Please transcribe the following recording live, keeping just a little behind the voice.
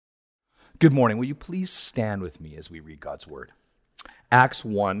Good morning. Will you please stand with me as we read God's word? Acts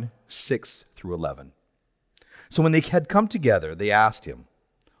 1, 6 through 11. So when they had come together, they asked him,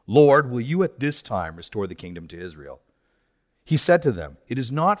 Lord, will you at this time restore the kingdom to Israel? He said to them, It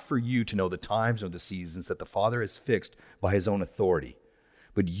is not for you to know the times or the seasons that the Father has fixed by his own authority,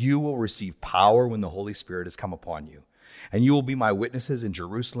 but you will receive power when the Holy Spirit has come upon you. And you will be my witnesses in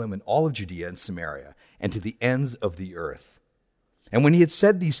Jerusalem and all of Judea and Samaria and to the ends of the earth. And when he had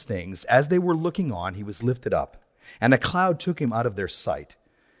said these things, as they were looking on, he was lifted up, and a cloud took him out of their sight.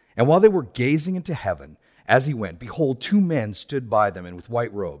 And while they were gazing into heaven, as he went, behold, two men stood by them and with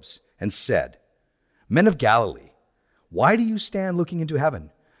white robes, and said, Men of Galilee, why do you stand looking into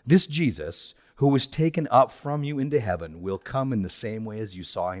heaven? This Jesus, who was taken up from you into heaven, will come in the same way as you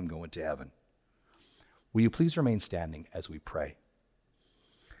saw him go into heaven. Will you please remain standing as we pray?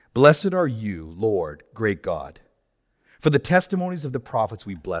 Blessed are you, Lord, great God. For the testimonies of the prophets,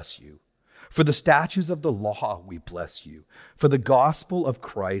 we bless you. For the statutes of the law, we bless you. For the gospel of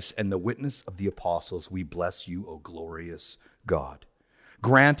Christ and the witness of the apostles, we bless you, O glorious God.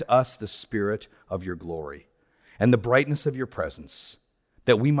 Grant us the spirit of your glory and the brightness of your presence,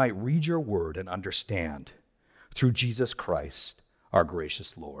 that we might read your word and understand, through Jesus Christ, our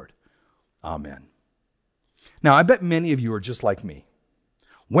gracious Lord. Amen. Now, I bet many of you are just like me.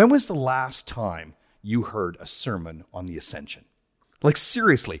 When was the last time you heard a sermon on the Ascension? Like,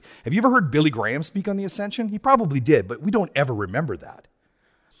 seriously, have you ever heard Billy Graham speak on the Ascension? He probably did, but we don't ever remember that.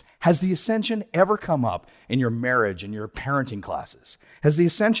 Has the Ascension ever come up in your marriage and your parenting classes? Has the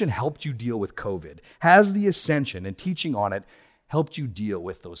Ascension helped you deal with COVID? Has the Ascension and teaching on it helped you deal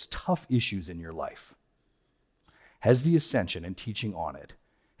with those tough issues in your life? Has the Ascension and teaching on it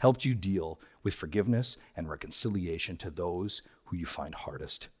helped you deal with forgiveness and reconciliation to those who you find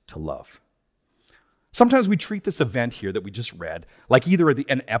hardest to love? Sometimes we treat this event here that we just read like either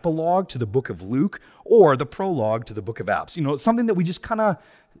an epilogue to the book of Luke or the prologue to the book of Acts. You know, it's something that we just kind of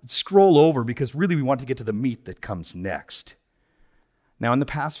scroll over because really we want to get to the meat that comes next. Now, in the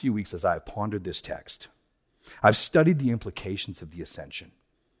past few weeks, as I've pondered this text, I've studied the implications of the Ascension.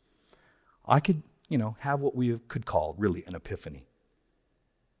 I could, have what we could call really an epiphany.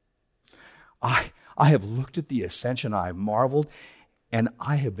 I have looked at the Ascension, I have marveled, and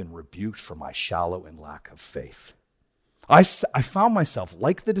I have been rebuked for my shallow and lack of faith. I found myself,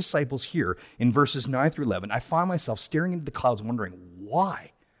 like the disciples here in verses 9 through 11, I found myself staring into the clouds wondering,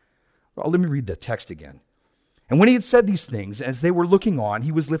 why? Well, let me read the text again. And when he had said these things, as they were looking on,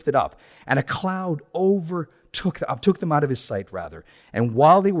 he was lifted up, and a cloud took them out of his sight, rather. And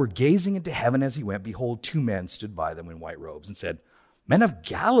while they were gazing into heaven as he went, behold, two men stood by them in white robes and said, Men of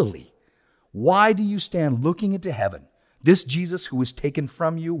Galilee, why do you stand looking into heaven? This Jesus who was taken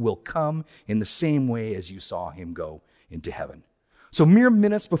from you will come in the same way as you saw him go into heaven. So mere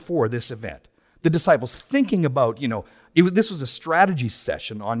minutes before this event, the disciples thinking about, this was a strategy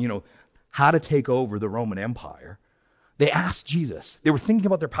session on, how to take over the Roman Empire. They asked Jesus, they were thinking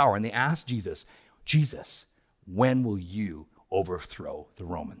about their power, and they asked Jesus, when will you overthrow the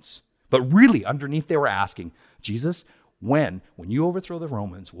Romans? But really, underneath they were asking, Jesus, when you overthrow the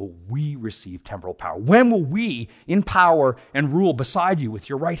Romans, will we receive temporal power? When will we, in power and rule beside you with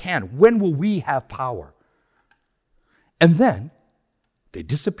your right hand, when will we have power? And then he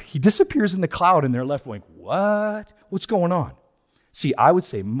disappears in the cloud, and they're left going, what? What's going on? See, I would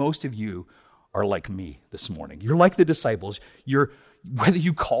say most of you are like me this morning. You're like the disciples. Whether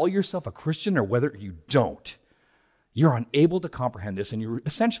you call yourself a Christian or whether you don't, you're unable to comprehend this, and you're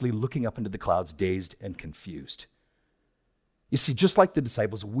essentially looking up into the clouds, dazed and confused. You see, just like the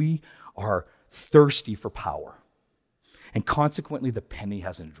disciples, we are thirsty for power. And consequently, the penny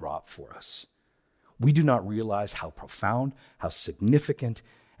hasn't dropped for us. We do not realize how profound, how significant,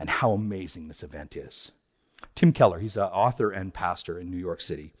 and how amazing this event is. Tim Keller, he's an author and pastor in New York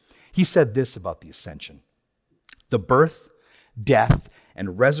City. He said this about the Ascension. The birth, death,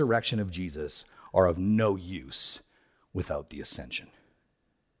 and resurrection of Jesus are of no use without the Ascension.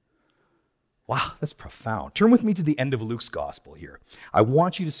 Wow, that's profound. Turn with me to the end of Luke's gospel here. I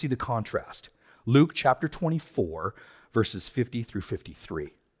want you to see the contrast. Luke chapter 24, verses 50 through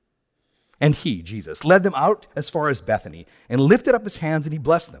 53. And he, Jesus, led them out as far as Bethany and lifted up his hands and he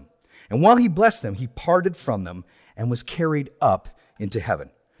blessed them. And while he blessed them, he parted from them and was carried up into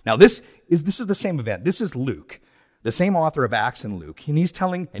heaven. Now this is the same event. This is Luke, the same author of Acts and Luke. And he's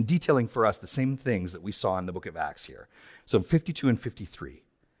telling and detailing for us the same things that we saw in the book of Acts here. So 52 and 53.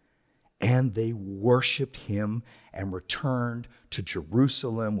 And they worshiped him and returned to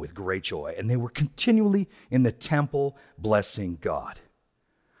Jerusalem with great joy. And they were continually in the temple blessing God.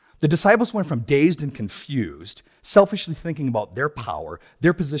 The disciples went from dazed and confused, selfishly thinking about their power,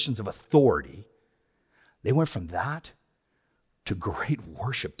 their positions of authority. They went from that to great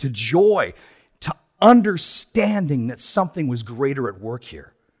worship, to joy, to understanding that something was greater at work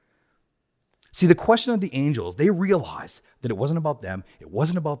here. See, the question of the angels, they realized that it wasn't about them, it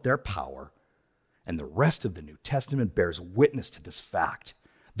wasn't about their power, and the rest of the New Testament bears witness to this fact.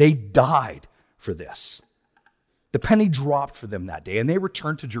 They died for this. The penny dropped for them that day, and they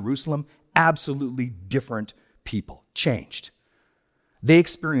returned to Jerusalem absolutely different people, changed. They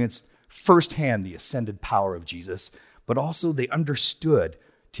experienced firsthand the ascended power of Jesus, but also they understood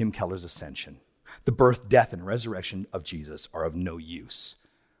Tim Keller's ascension. The birth, death, and resurrection of Jesus are of no use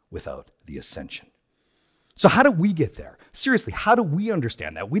without the ascension. So how do we get there? Seriously, how do we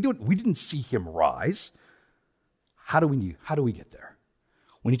understand that? We didn't see him rise. How do we get there?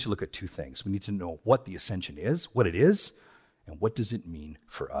 We need to look at two things. We need to know what the ascension is, what it is, and what does it mean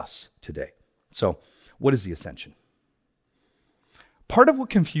for us today. So, what is the ascension? Part of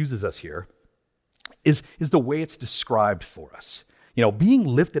what confuses us here is the way it's described for us. You know, being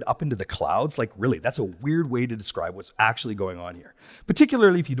lifted up into the clouds, like really, that's a weird way to describe what's actually going on here.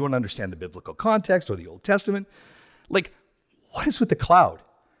 Particularly if you don't understand the biblical context or the Old Testament. Like, what is with the cloud?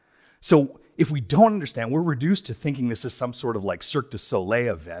 So if we don't understand, we're reduced to thinking this is some sort of like Cirque du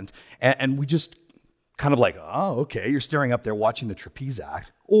Soleil event, and we just kind of like, oh, okay, you're staring up there watching the trapeze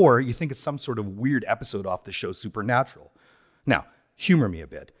act, or you think it's some sort of weird episode off the show Supernatural. Now, humor me a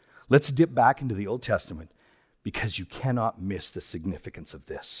bit. Let's dip back into the Old Testament, because you cannot miss the significance of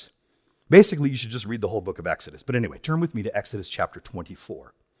this. Basically, you should just read the whole book of Exodus. But anyway, turn with me to Exodus chapter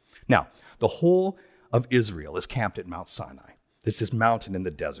 24. Now, the whole of Israel is camped at Mount Sinai. It's this mountain in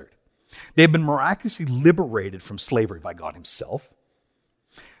the desert. They've been miraculously liberated from slavery by God himself.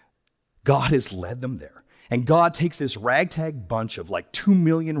 God has led them there. And God takes this ragtag bunch of like 2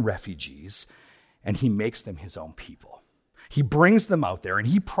 million refugees, and he makes them his own people. He brings them out there, and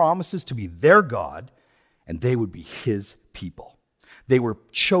he promises to be their God, and they would be his people. They were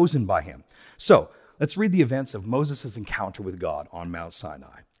chosen by him. So let's read the events of Moses' encounter with God on Mount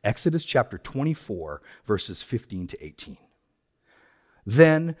Sinai. Exodus chapter 24, verses 15 to 18.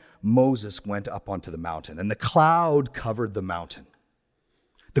 Then Moses went up onto the mountain, and the cloud covered the mountain.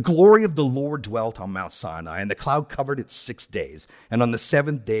 The glory of the Lord dwelt on Mount Sinai, and the cloud covered it 6 days. And on the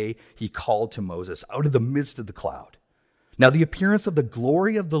seventh day he called to Moses out of the midst of the cloud. Now the appearance of the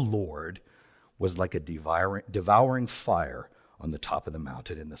glory of the Lord was like a devouring fire on the top of the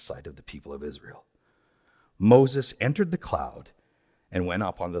mountain in the sight of the people of Israel. Moses entered the cloud and went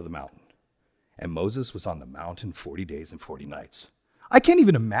up onto the mountain. And Moses was on the mountain 40 days and 40 nights. I can't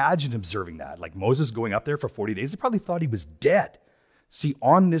even imagine observing that. Like Moses going up there for 40 days, they probably thought he was dead. See,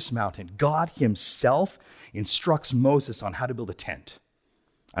 on this mountain, God himself instructs Moses on how to build a tent.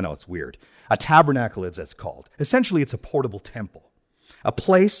 I know it's weird. A tabernacle, as it's called. Essentially, it's a portable temple. A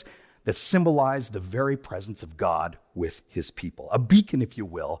place that symbolized the very presence of God with his people. A beacon, if you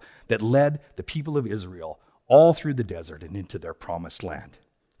will, that led the people of Israel all through the desert and into their promised land.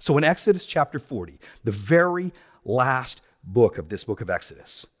 So in Exodus chapter 40, the very last book of this book of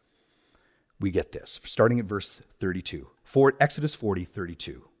Exodus, we get this, starting at verse 32. Exodus 40,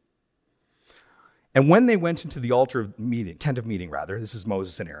 32. And when they went into the tent of meeting, this is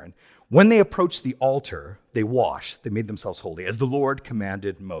Moses and Aaron, when they approached the altar, they washed, they made themselves holy, as the Lord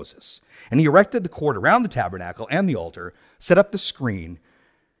commanded Moses. And he erected the court around the tabernacle and the altar, set up the screen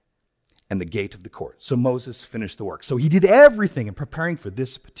and the gate of the court. So Moses finished the work. So he did everything in preparing for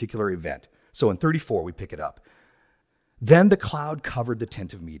this particular event. So in 34, we pick it up. Then the cloud covered the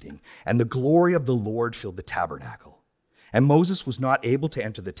tent of meeting, and the glory of the Lord filled the tabernacle. And Moses was not able to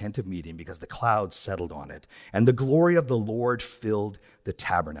enter the tent of meeting because the cloud settled on it, and the glory of the Lord filled the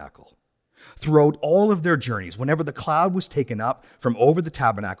tabernacle. Throughout all of their journeys, whenever the cloud was taken up from over the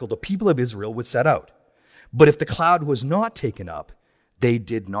tabernacle, the people of Israel would set out. But if the cloud was not taken up, they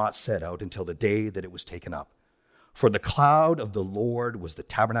did not set out until the day that it was taken up. For the cloud of the Lord was the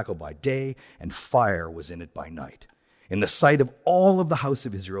tabernacle by day, and fire was in it by night, in the sight of all of the house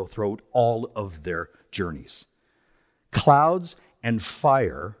of Israel throughout all of their journeys. Clouds and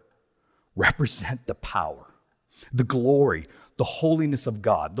fire represent the power, the glory, the holiness of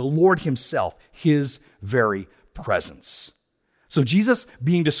God, the Lord himself, his very presence. So Jesus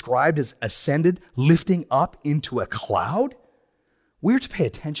being described as ascended, lifting up into a cloud, we're to pay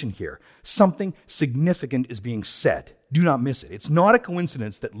attention here. Something significant is being said. Do not miss it. It's not a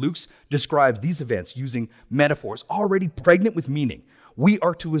coincidence that Luke describes these events using metaphors already pregnant with meaning. We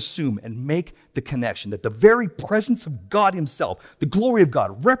are to assume and make the connection that the very presence of God himself, the glory of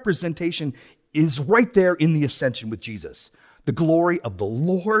God, representation is right there in the ascension with Jesus. The glory of the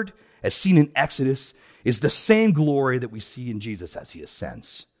Lord, as seen in Exodus, is the same glory that we see in Jesus as he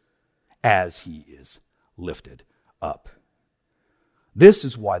ascends, as he is lifted up. This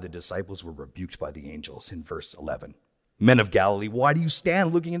is why the disciples were rebuked by the angels in verse 11. Men of Galilee, why do you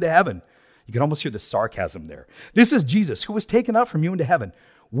stand looking into heaven? You can almost hear the sarcasm there. This is Jesus who was taken up from you into heaven.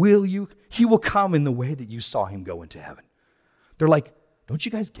 He will come in the way that you saw him go into heaven. They're like, don't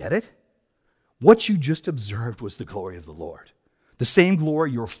you guys get it? What you just observed was the glory of the Lord. The same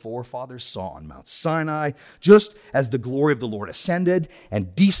glory your forefathers saw on Mount Sinai, just as the glory of the Lord ascended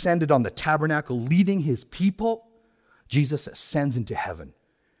and descended on the tabernacle, leading his people. Jesus ascends into heaven,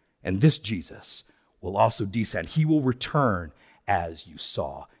 and this Jesus will also descend. He will return as you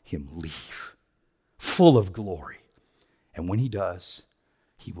saw him leave, full of glory. And when he does,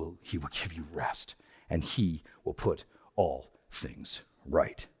 he will give you rest, and he will put all things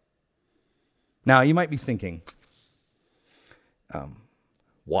right. Now, you might be thinking,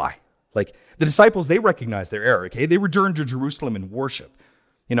 why? Like, the disciples, they recognized their error, okay? They returned to Jerusalem in worship,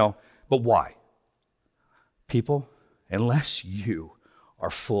 but why? People, unless you are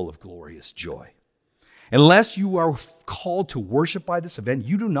full of glorious joy, unless you are called to worship by this event,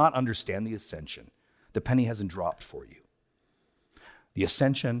 you do not understand the ascension. The penny hasn't dropped for you. The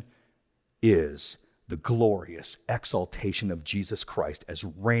ascension is the glorious exaltation of Jesus Christ as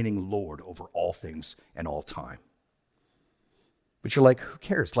reigning Lord over all things and all time. But you're like, who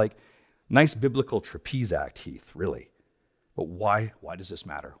cares? Like, nice biblical trapeze act, Heath, really. But why does this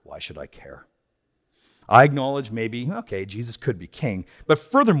matter? Why should I care? I acknowledge maybe, okay, Jesus could be king. But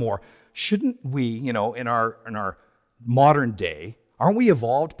furthermore, shouldn't we, in our modern day, aren't we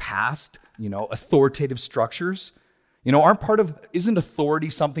evolved past, authoritative structures? Isn't authority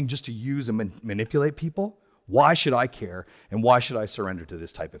something just to use and manipulate people? Why should I care, and why should I surrender to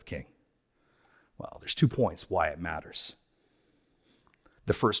this type of king? Well, there's 2 points why it matters.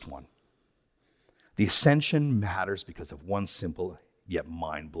 The first one, the ascension matters because of one simple yet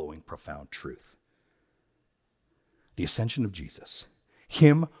mind-blowing profound truth. The ascension of Jesus,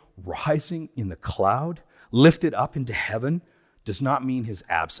 him rising in the cloud, lifted up into heaven, does not mean his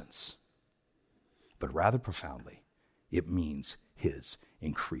absence, but rather profoundly, it means his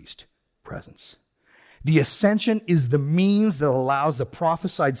increased presence. The ascension is the means that allows the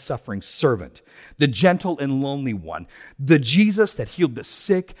prophesied suffering servant, the gentle and lonely one, the Jesus that healed the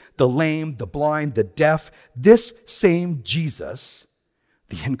sick, the lame, the blind, the deaf. This same Jesus,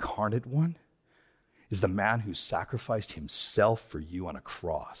 the incarnate one, is the man who sacrificed himself for you on a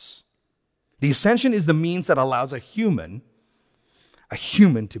cross. The ascension is the means that allows a human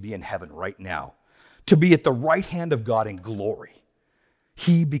to be in heaven right now, to be at the right hand of God in glory.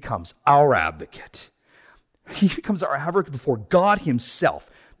 He becomes our advocate. He becomes our advocate before God himself.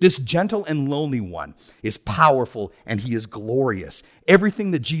 This gentle and lonely one is powerful and he is glorious.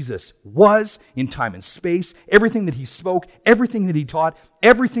 Everything that Jesus was in time and space, everything that he spoke, everything that he taught,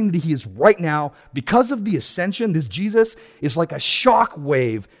 everything that he is right now, because of the ascension, this Jesus is like a shock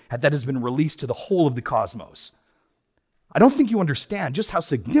wave that has been released to the whole of the cosmos. I don't think you understand just how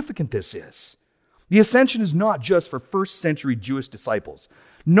significant this is. The ascension is not just for first century Jewish disciples,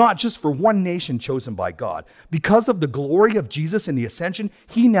 not just for one nation chosen by God. Because of the glory of Jesus in the ascension,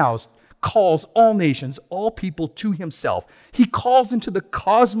 he now calls all nations, all people to himself. He calls into the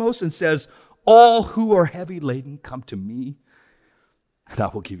cosmos and says, all who are heavy laden, come to me, and I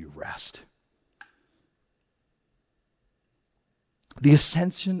will give you rest. The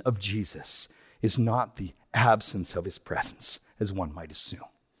ascension of Jesus is not the absence of his presence, as one might assume,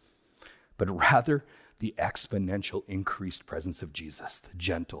 but rather the exponential increased presence of Jesus, the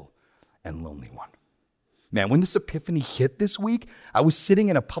gentle and lonely one. Man, when this epiphany hit this week, I was sitting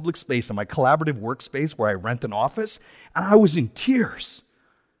in a public space in my collaborative workspace where I rent an office, and I was in tears.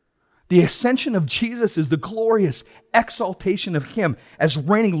 The ascension of Jesus is the glorious exaltation of him as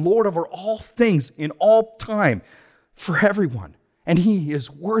reigning Lord over all things in all time for everyone. And he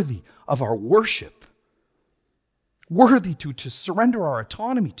is worthy of our worship, worthy to surrender our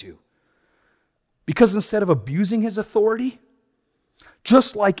autonomy to. Because instead of abusing his authority,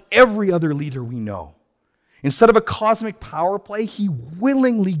 just like every other leader we know, instead of a cosmic power play, he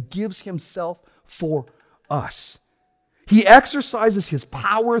willingly gives himself for us. He exercises his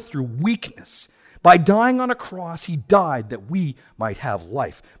power through weakness. By dying on a cross, he died that we might have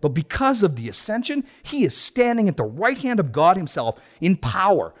life. But because of the ascension, he is standing at the right hand of God himself in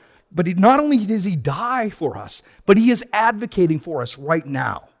power. But not only does he die for us, but he is advocating for us right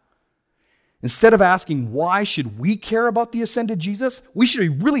now. Instead of asking, why should we care about the ascended Jesus? We should be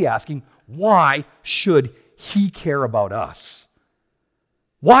really asking, why should he care about us?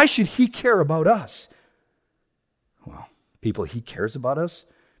 Why should he care about us? Well, People, he cares about us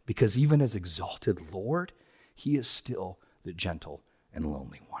because even as exalted Lord, he is still the gentle and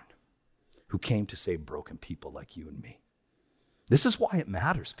lonely one who came to save broken people like you and me. This is why it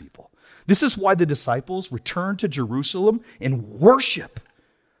matters, people. This is why the disciples returned to Jerusalem in worship.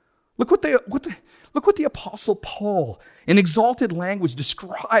 Look what the Apostle Paul, in exalted language,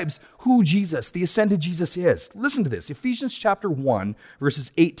 describes who Jesus, the ascended Jesus, is. Listen to this, Ephesians chapter 1,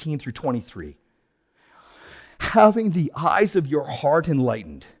 verses 18 through 23. Having the eyes of your heart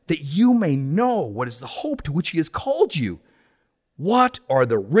enlightened, that you may know what is the hope to which he has called you. What are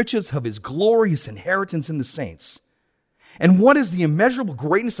the riches of his glorious inheritance in the saints? And what is the immeasurable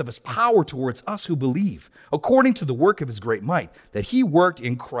greatness of his power towards us who believe, according to the work of his great might, that he worked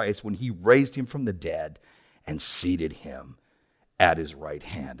in Christ when he raised him from the dead and seated him at his right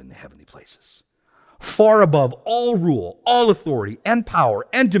hand in the heavenly places, far above all rule, all authority, and power,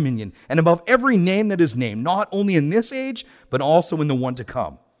 and dominion, and above every name that is named, not only in this age, but also in the one to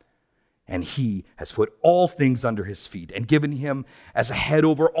come. And he has put all things under his feet and given him as a head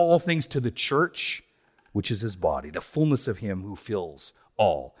over all things to the church, which is his body, the fullness of him who fills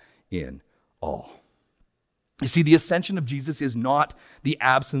all in all. You see, the ascension of Jesus is not the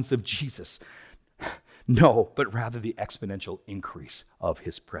absence of Jesus. No, but rather the exponential increase of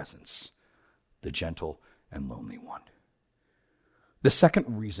his presence, the gentle and lonely one. The second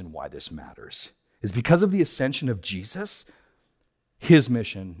reason why this matters is because of the ascension of Jesus, his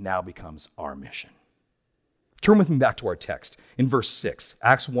mission now becomes our mission. Turn with me back to our text in verse 6,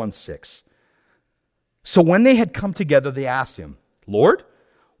 Acts 1:6. So when they had come together, they asked him, Lord,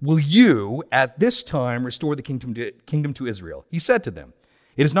 will you at this time restore the kingdom to Israel? He said to them,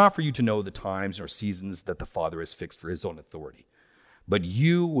 it is not for you to know the times or seasons that the Father has fixed for his own authority, but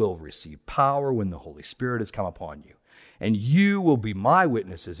you will receive power when the Holy Spirit has come upon you, and you will be my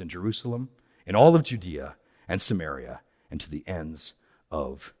witnesses in Jerusalem, in all of Judea and Samaria, and to the ends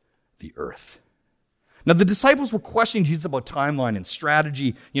of the earth. Now, the disciples were questioning Jesus about timeline and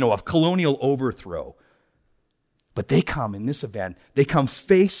strategy, of colonial overthrow. But they come in this event, they come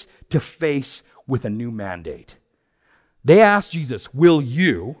face to face with a new mandate. They ask Jesus, will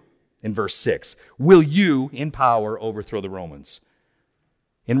you, in verse 6, will you in power overthrow the Romans?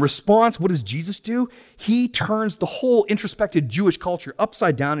 In response, what does Jesus do? He turns the whole introspective Jewish culture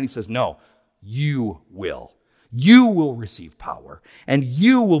upside down and he says, no, you will. You will receive power and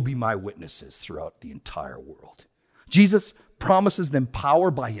you will be my witnesses throughout the entire world. Jesus promises them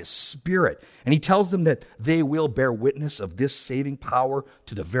power by his Spirit, and he tells them that they will bear witness of this saving power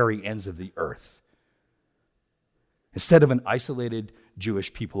to the very ends of the earth. Instead of an isolated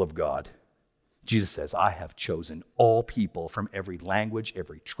Jewish people of God, Jesus says, I have chosen all people from every language,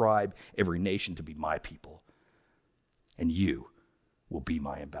 every tribe, every nation to be my people, and you will be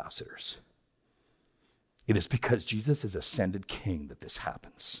my ambassadors. It is because Jesus is ascended king that this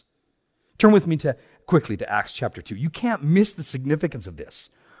happens. Turn with me quickly to Acts chapter 2. You can't miss the significance of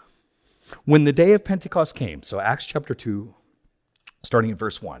this. When the day of Pentecost came, so Acts chapter 2, starting at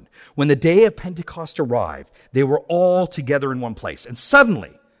verse 1, when the day of Pentecost arrived, they were all together in one place. And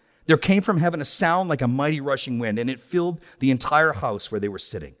suddenly there came from heaven a sound like a mighty rushing wind, and it filled the entire house where they were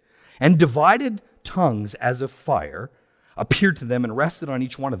sitting. And divided tongues as of fire appeared to them and rested on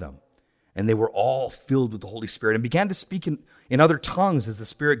each one of them. And they were all filled with the Holy Spirit and began to speak in other tongues as the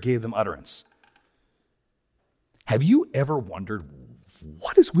Spirit gave them utterance. Have you ever wondered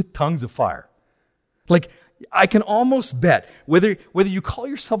what is with tongues of fire? Like, I can almost bet, whether you call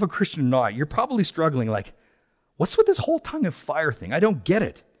yourself a Christian or not, you're probably struggling like, what's with this whole tongue of fire thing? I don't get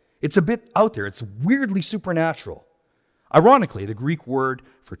it. It's a bit out there. It's weirdly supernatural. Ironically, the Greek word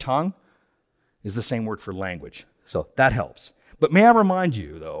for tongue is the same word for language. So that helps. But may I remind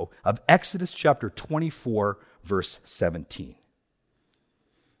you, though, of Exodus chapter 24, verse 17.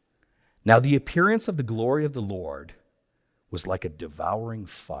 Now the appearance of the glory of the Lord was like a devouring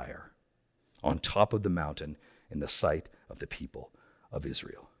fire on top of the mountain in the sight of the people of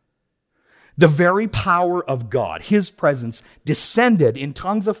Israel. The very power of God, his presence, descended in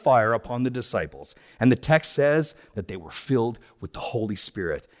tongues of fire upon the disciples. And the text says that they were filled with the Holy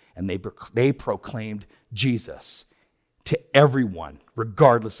Spirit, and they proclaimed Jesus to everyone,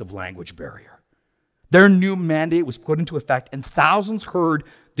 regardless of language barrier. Their new mandate was put into effect, and thousands heard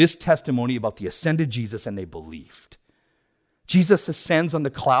this testimony about the ascended Jesus, and they believed. Jesus ascends on the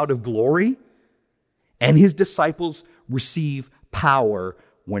cloud of glory, and his disciples receive power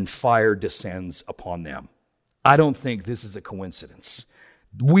when fire descends upon them. I don't think this is a coincidence.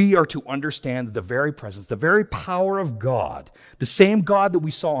 We are to understand the very presence, the very power of God, the same God that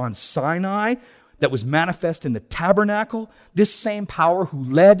we saw on Sinai, that was manifest in the tabernacle, this same power who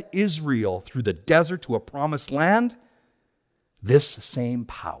led Israel through the desert to a promised land, This same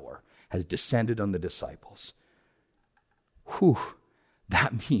power has descended on the disciples. Whew,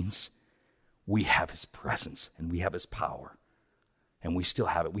 that means we have his presence and we have his power. And we still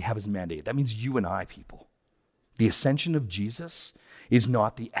have it. We have his mandate. That means you and I, people. The ascension of Jesus is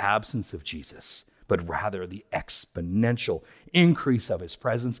not the absence of Jesus, but rather the exponential increase of his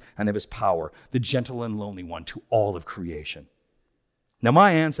presence and of his power, the gentle and lonely one to all of creation. Now,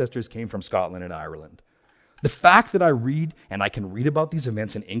 my ancestors came from Scotland and Ireland. The fact that I read and I can read about these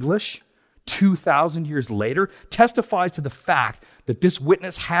events in English 2,000 years later testifies to the fact that this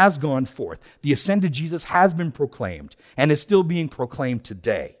witness has gone forth. The ascended Jesus has been proclaimed and is still being proclaimed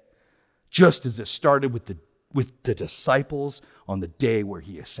today, just as it started with the disciples on the day where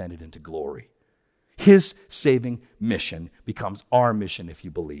he ascended into glory. His saving mission becomes our mission if you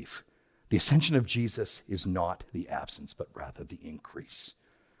believe. The ascension of Jesus is not the absence, but rather the increase.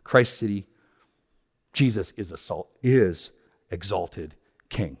 Christ City, Jesus is exalted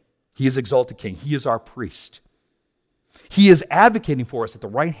King. He is exalted King. He is our priest. He is advocating for us at the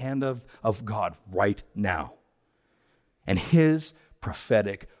right hand of God right now. And his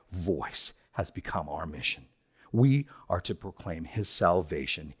prophetic voice has become our mission. We are to proclaim his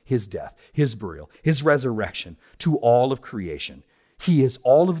salvation, his death, his burial, his resurrection to all of creation. He is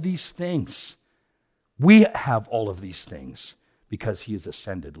all of these things. We have all of these things because he is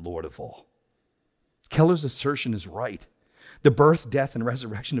ascended, Lord of all. Keller's assertion is right. The birth, death, and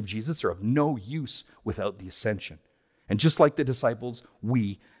resurrection of Jesus are of no use without the ascension. And just like the disciples,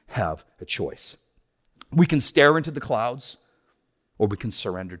 we have a choice. We can stare into the clouds, or we can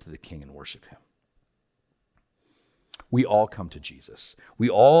surrender to the King and worship him. We all come to Jesus. We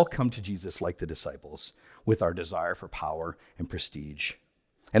all come to Jesus like the disciples, with our desire for power and prestige.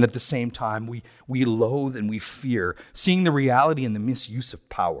 And at the same time, we loathe and we fear seeing the reality and the misuse of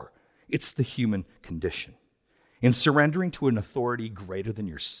power. It's the human condition. In surrendering to an authority greater than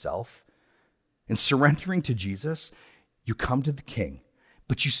yourself, in surrendering to Jesus, you come to the King,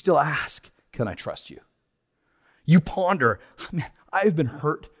 but you still ask, can I trust you? You ponder, man, I've been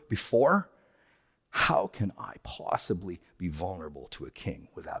hurt before. How can I possibly be vulnerable to a king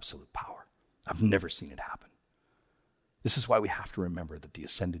with absolute power? I've never seen it happen. This is why we have to remember that the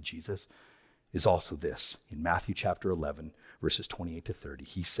ascended Jesus is also this. In Matthew chapter 11, verses 28 to 30,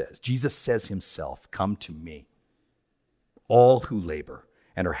 Jesus says himself, come to me, all who labor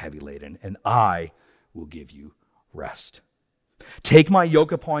and are heavy laden, and I will give you rest. Take my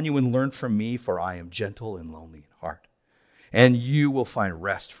yoke upon you and learn from me, for I am gentle and lonely in heart, and you will find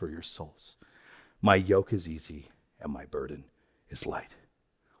rest for your souls. My yoke is easy and my burden is light.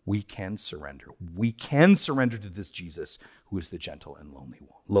 We can surrender. We can surrender to this Jesus who is the gentle and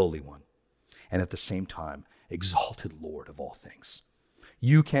lowly one, and at the same time, exalted Lord of all things.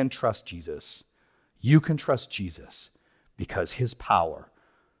 You can trust Jesus. You can trust Jesus because his power,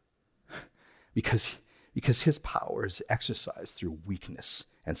 because his power is exercised through weakness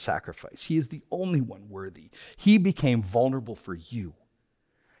and sacrifice. He is the only one worthy. He became vulnerable for you.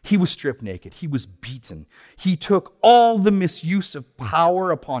 He was stripped naked. He was beaten. He took all the misuse of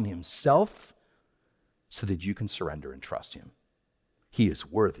power upon himself so that you can surrender and trust him. He is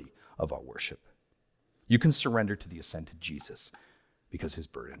worthy of our worship. You can surrender to the ascended Jesus because his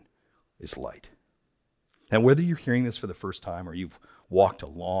burden is light. And whether you're hearing this for the first time or you've walked a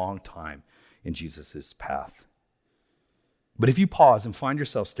long time in Jesus' path, but if you pause and find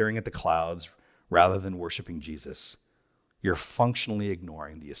yourself staring at the clouds rather than worshiping Jesus, you're functionally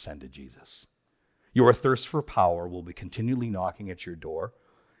ignoring the ascended Jesus. Your thirst for power will be continually knocking at your door.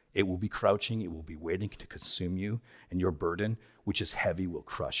 It will be crouching. It will be waiting to consume you. And your burden, which is heavy, will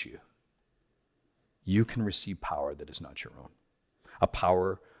crush you. You can receive power that is not your own. A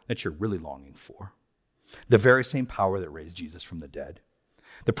power that you're really longing for. The very same power that raised Jesus from the dead.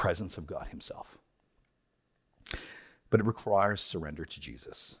 The presence of God himself. But it requires surrender to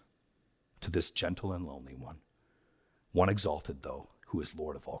Jesus. To this gentle and lonely one. One exalted, though, who is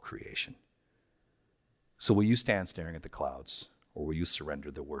Lord of all creation. So will you stand staring at the clouds, or will you surrender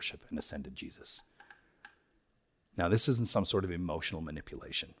the worship and ascended Jesus? Now, this isn't some sort of emotional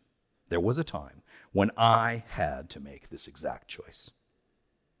manipulation. There was a time when I had to make this exact choice.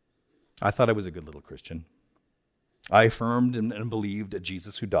 I thought I was a good little Christian. I affirmed and believed a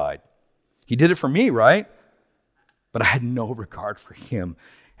Jesus who died. He did it for me, right? But I had no regard for him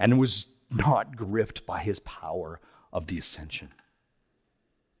and was not gripped by his power of the ascension.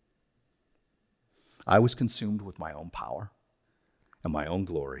 I was consumed with my own power and my own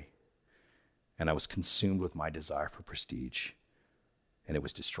glory, and I was consumed with my desire for prestige, and it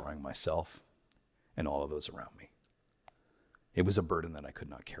was destroying myself and all of those around me. It was a burden that I could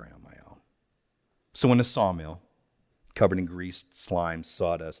not carry on my own. So in a sawmill, Covered in grease, slime,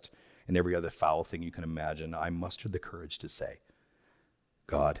 sawdust, and every other foul thing you can imagine, I mustered the courage to say,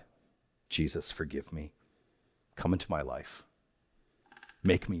 God, Jesus, forgive me. Come into my life.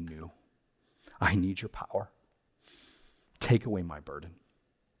 Make me new. I need your power. Take away my burden.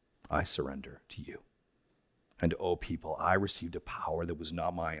 I surrender to you. And oh, people, I received a power that was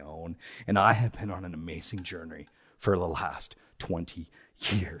not my own, and I have been on an amazing journey for the last 20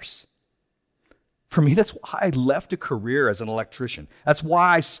 years. For me, that's why I left a career as an electrician. That's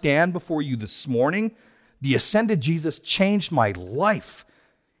why I stand before you this morning. The ascended Jesus changed my life,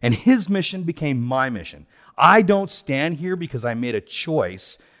 and his mission became my mission. I don't stand here because I made a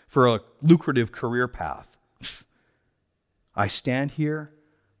choice for a lucrative career path. I stand here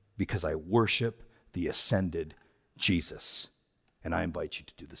because I worship the ascended Jesus, and I invite you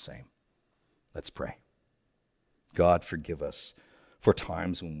to do the same. Let's pray. God, forgive us for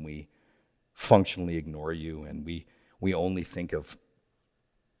times when we functionally ignore you and we only think of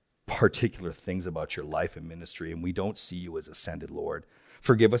particular things about your life and ministry, and we don't see you as ascended, Lord.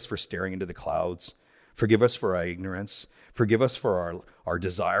 Forgive us for staring into the clouds. Forgive us for our ignorance. Forgive us for our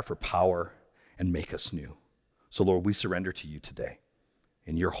desire for power, and make us new. So, Lord, we surrender to you today.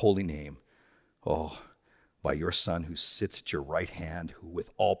 In your holy name, by your Son who sits at your right hand, who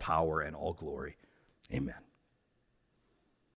with all power and all glory. Amen.